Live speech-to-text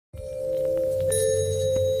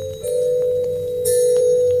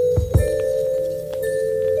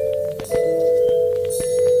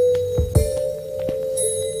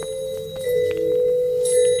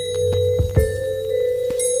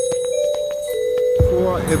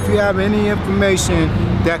if you have any information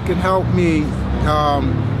that can help me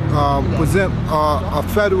present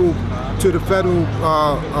to the federal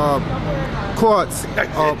courts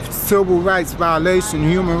of civil rights violation,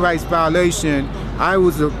 human rights violation. I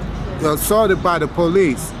was assaulted by the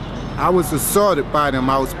police. I was assaulted by them.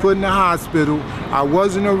 I was put in the hospital. I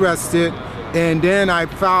wasn't arrested, and then I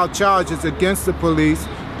filed charges against the police,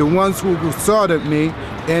 the ones who assaulted me,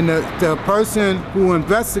 and the person who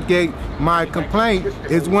investigates my complaint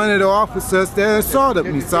is one of the officers that assaulted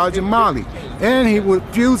me, Sergeant Molly, and he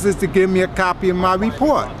refuses to give me a copy of my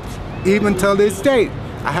report, even till this date.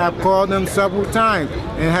 I have called them several times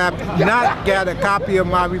and have not got a copy of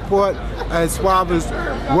my report as far as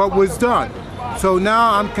what was done. So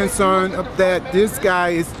now I'm concerned that this guy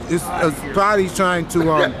is probably trying to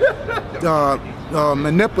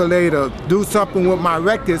manipulate or do something with my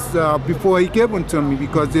records before he give them to me,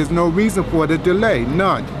 because there's no reason for the delay,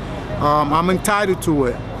 none. I'm entitled to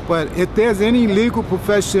it. But if there's any legal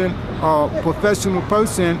profession or professional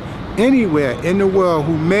person anywhere in the world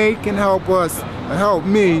who can help us, help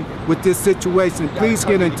me with this situation, please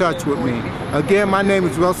get in touch with me. Again, my name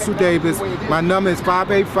is Russell Davis. My number is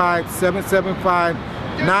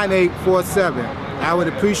 585-775-9847. I would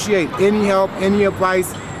appreciate any help, any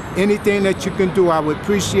advice, anything that you can do. I would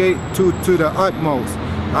appreciate to the utmost.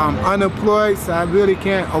 I'm unemployed, so I really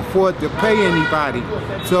can't afford to pay anybody.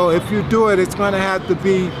 So if you do it, it's going to have to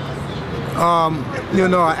be, you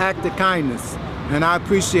know, an act of kindness. And I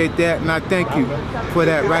appreciate that, and I thank you for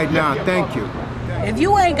that right now. Thank you. If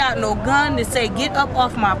you ain't got no gun to say, get up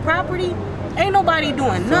off my property, ain't nobody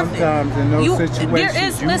doing nothing. Sometimes in those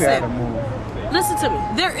situations, you gotta move. Listen to me.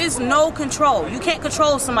 There is no control. You can't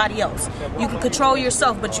control somebody else. You can control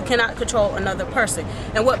yourself, but you cannot control another person.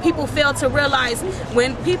 And what people fail to realize,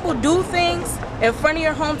 when people do things in front of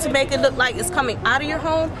your home to make it look like it's coming out of your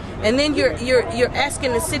home, and then you're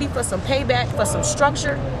asking the city for some payback, for some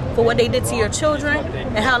structure, for what they did to your children,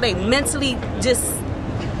 and how they mentally just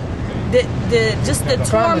the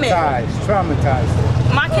torment. Traumatized.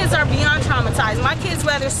 My kids are beyond traumatized. My kids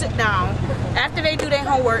rather sit down after they do their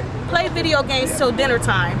homework, play video games till dinner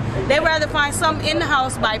time. They'd rather find something in the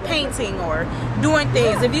house by painting or doing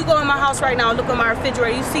things. If you go in my house right now and look at my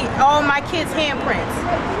refrigerator, you see all my kids' handprints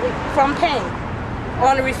from paint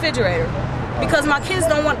on the refrigerator. Because my kids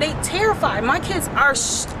don't want, they terrified. My kids are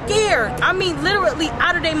scared. I mean, literally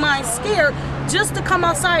out of their mind, scared just to come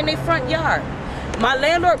outside in their front yard. My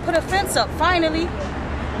landlord put a fence up, finally,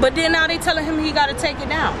 but then now they telling him he got to take it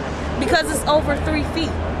down because it's over 3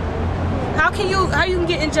 feet. How you can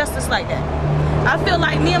get injustice like that? I feel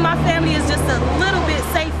like me and my family is just a little bit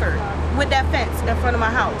safer with that fence in front of my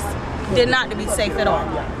house than not to be safe at all.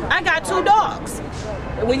 I got 2 dogs.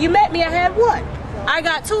 When you met me, I had 1. I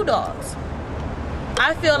got 2 dogs.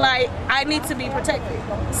 I feel like I need to be protected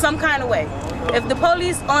some kind of way. If the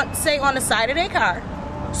police say on the side of their car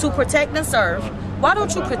to protect and serve, why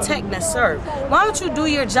don't you protect and serve? Why don't you do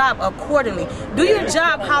your job accordingly? Do your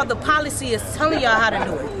job how the policy is telling y'all how to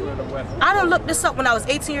do it. I done looked this up when I was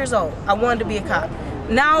 18 years old. I wanted to be a cop.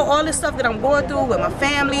 Now all this stuff that I'm going through with my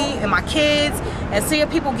family and my kids, and seeing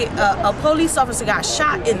people get, a police officer got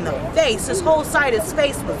shot in the face. His whole side of his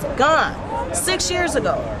face was gone 6 years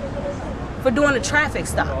ago for doing a traffic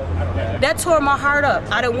stop. That tore my heart up.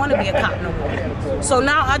 I didn't want to be a cop no more. So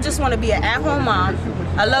now I just want to be an at-home mom.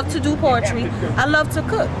 I love to do poetry. I love to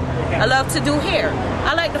cook. I love to do hair.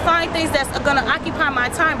 I like to find things that's going to occupy my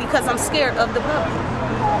time because I'm scared of the public.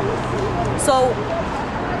 So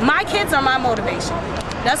my kids are my motivation.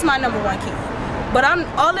 That's my #1 key. But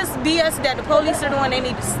all this BS that the police are doing, they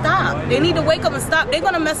need to stop. They need to wake up and stop. They're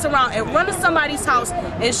going to mess around and run to somebody's house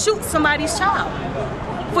and shoot somebody's child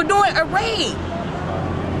for doing a raid.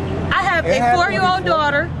 I have a 4-year-old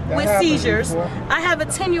daughter with seizures. I have a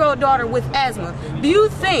 10-year-old daughter with asthma. Do you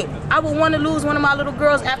think I would want to lose one of my little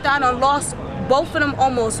girls after I done lost both of them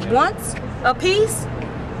almost once apiece?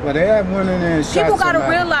 Well, they have one in there and shot People got to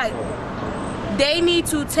somebody. realize they need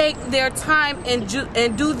to take their time and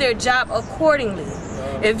do their job accordingly.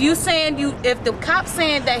 If the cop's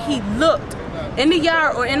saying that he looked in the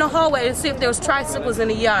yard or in the hallway to see if there was tricycles in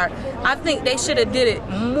the yard, I think they should have did it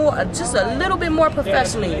more, just a little bit more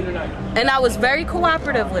professionally. And I was very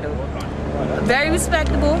cooperative with them, very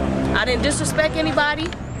respectable. I didn't disrespect anybody.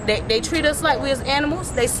 They treat us like we as animals.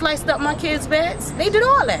 They sliced up my kids' beds. They did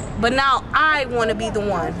all that. But now I want to be the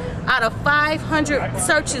one. Out of 500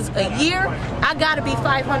 searches a year, I got to be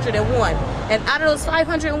 501. And out of those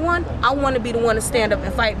 501, I want to be the one to stand up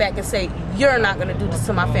and fight back and say, you're not going to do this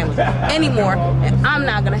to my family anymore, and I'm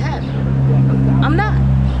not going to have it. I'm not.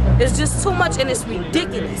 It's just too much and it's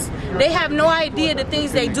ridiculous. They have no idea the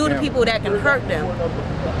things they do to people that can hurt them.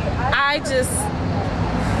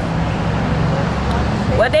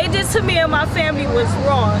 What they did to me and my family was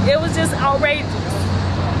wrong. It was just outrageous.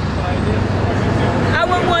 I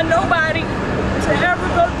wouldn't want nobody to ever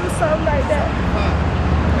go through something like that.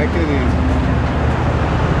 Make it easy.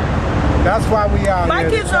 That's why we out my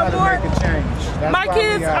here kids to try are to more, make a change. my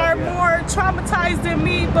kids are more traumatized than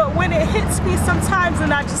me, but when it hits me sometimes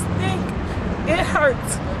and I just think, it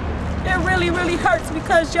hurts. It really, really hurts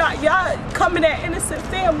because y'all coming at innocent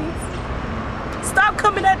families. Stop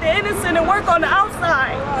coming at the innocent and work on the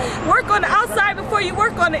outside. Work on the outside before you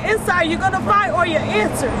work on the inside. You're gonna find all your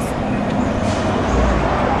answers.